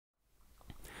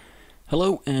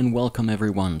Hello and welcome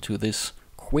everyone to this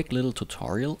quick little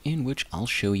tutorial in which I'll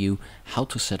show you how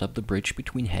to set up the bridge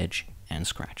between Hedge and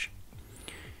Scratch.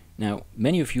 Now,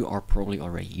 many of you are probably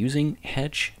already using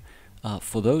Hedge.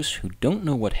 For those who don't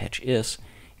know what Hedge is,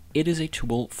 it is a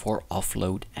tool for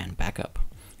offload and backup.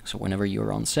 So whenever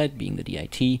you're on set, being the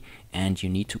DIT, and you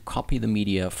need to copy the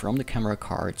media from the camera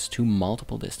cards to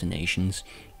multiple destinations,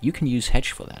 you can use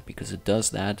Hedge for that because it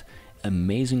does that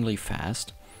amazingly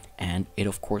fast. And it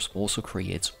of course also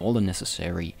creates all the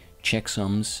necessary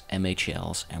checksums,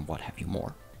 MHLs, and what have you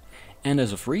more. And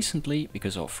as of recently,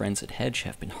 because our friends at Hedge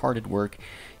have been hard at work,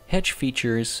 Hedge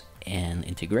features an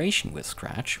integration with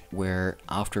Scratch where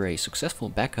after a successful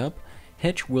backup,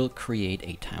 Hedge will create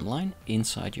a timeline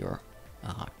inside your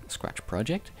Scratch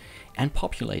project and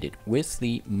populate it with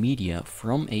the media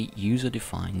from a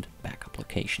user-defined backup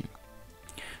location.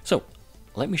 So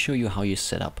let me show you how you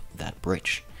set up that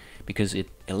bridge, because it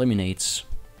eliminates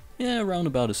around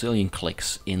about a zillion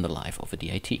clicks in the life of a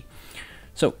DIT.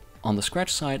 So on the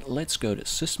Scratch side, let's go to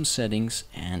System Settings,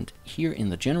 and here in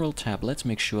the General tab, let's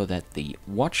make sure that the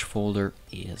Watch folder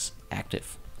is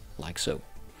active, like so.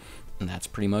 And that's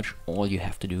pretty much all you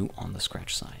have to do on the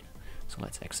Scratch side. So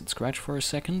let's exit Scratch for a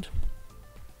second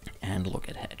and look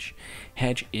at Hedge.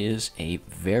 Hedge is a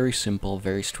very simple,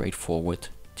 very straightforward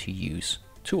to use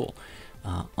tool.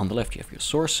 On the left you have your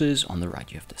sources, on the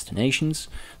right you have destinations.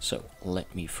 So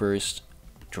let me first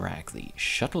drag the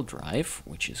shuttle drive,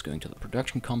 which is going to the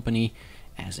production company,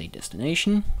 as a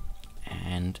destination.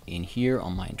 And in here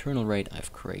on my internal RAID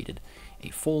I've created a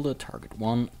folder, target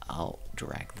 1. I'll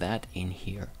drag that in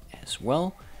here as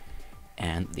well.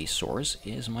 And the source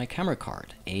is my camera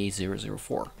card,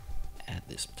 A004 at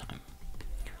this time.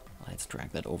 Let's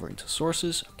drag that over into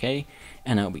sources, okay.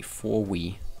 And now before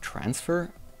we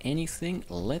transfer anything,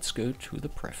 let's go to the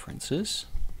preferences,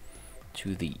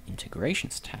 to the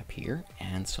integrations tab here,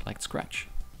 and select Scratch.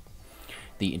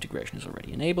 The integration is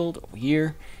already enabled over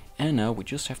here, and now we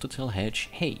just have to tell Hedge,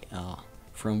 hey,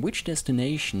 from which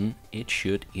destination it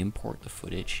should import the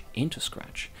footage into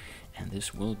Scratch. And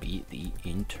this will be the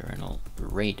internal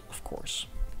RAID, of course.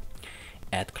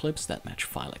 Add clips that match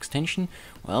file extension.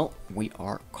 Well, we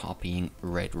are copying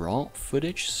RAID raw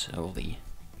footage, so the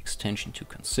extension to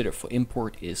consider for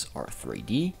import is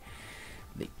R3D.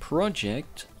 The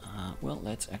project, well,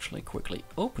 let's actually quickly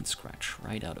open Scratch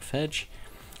right out of Hedge.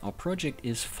 Our project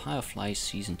is Firefly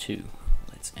Season 2.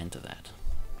 Let's enter that.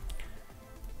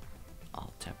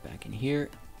 I'll tap back in here.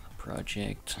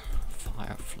 Project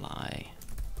Firefly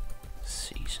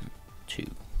Season 2.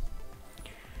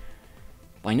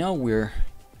 By now we're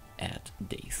at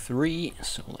day 3,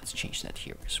 so let's change that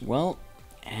here as well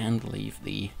and leave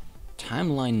the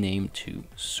timeline name to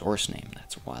source name.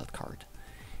 That's a wildcard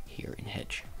here in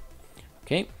Hedge.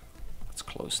 Okay, let's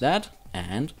close that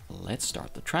and let's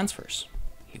start the transfers.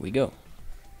 Here we go.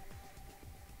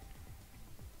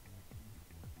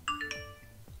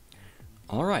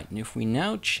 Alright, and if we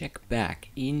now check back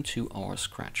into our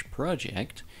Scratch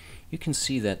project, you can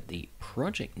see that the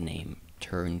project name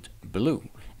turned blue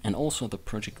and also the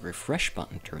project refresh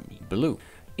button turned blue,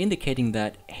 indicating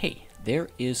that, hey, there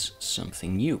is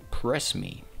something new, press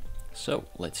me. So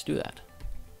let's do that.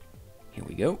 Here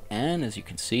we go, and as you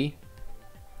can see,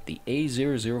 the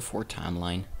A004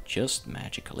 timeline just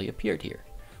magically appeared here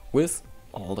with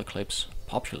all the clips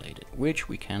populated, which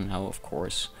we can now of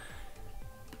course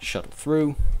shuttle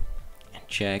through and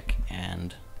check,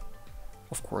 and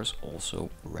of course also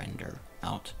render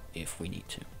out if we need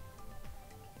to.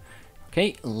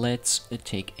 Okay, let's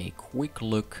take a quick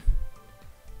look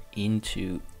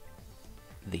into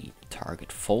the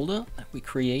target folder that we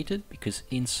created, because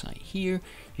inside here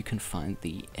you can find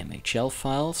the MHL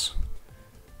files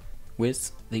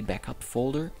with the backup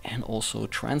folder and also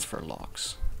transfer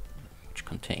logs, which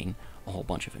contain a whole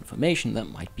bunch of information that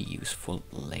might be useful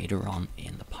later on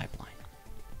in the pipeline.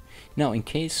 Now, in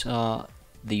case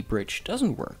the bridge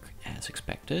doesn't work as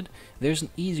expected, there's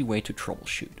an easy way to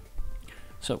troubleshoot.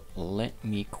 So let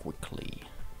me quickly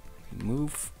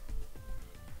remove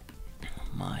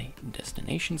my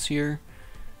destinations here,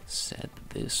 set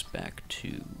this back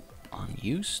to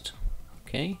unused,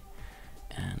 okay,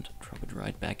 and drop it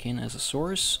right back in as a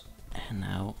source, and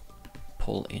now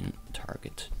pull in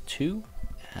target 2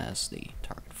 as the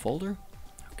target folder,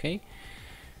 okay,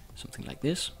 something like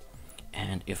this.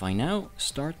 And if I now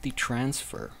start the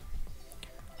transfer,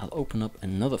 I'll open up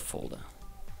another folder.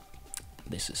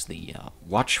 This is the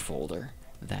watch folder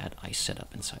that I set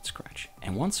up inside Scratch.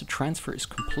 And once the transfer is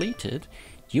completed,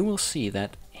 you will see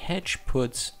that Hedge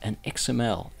puts an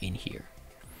XML in here.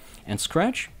 And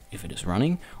Scratch, if it is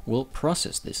running, will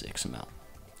process this XML.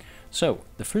 So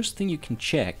the first thing you can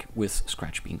check with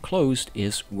Scratch being closed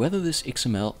is whether this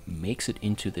XML makes it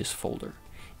into this folder.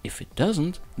 If it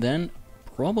doesn't, then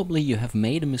probably you have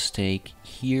made a mistake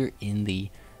here in the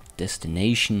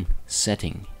destination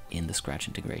setting in the Scratch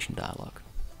integration dialog.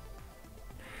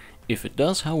 If it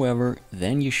does, however,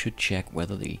 then you should check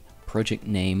whether the project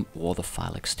name or the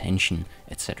file extension,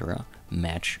 etc.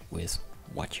 match with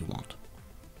what you want.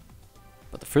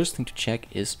 But the first thing to check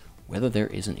is whether there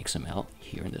is an XML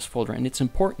here in this folder, and it's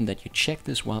important that you check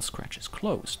this while Scratch is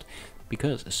closed,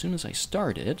 because as soon as I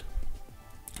start it,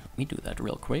 let me do that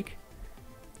real quick,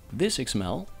 this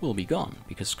XML will be gone,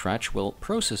 because Scratch will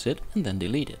process it and then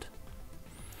delete it.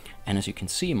 And as you can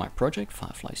see in my project,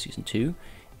 Firefly Season 2,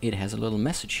 it has a little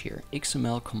message here,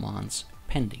 XML commands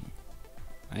pending.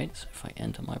 Right? So if I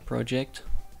enter my project,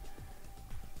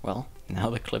 well, now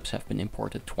the clips have been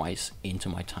imported twice into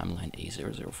my timeline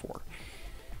A004.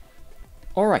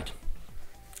 Alright,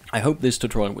 I hope this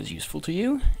tutorial was useful to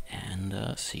you,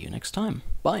 and see you next time.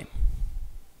 Bye!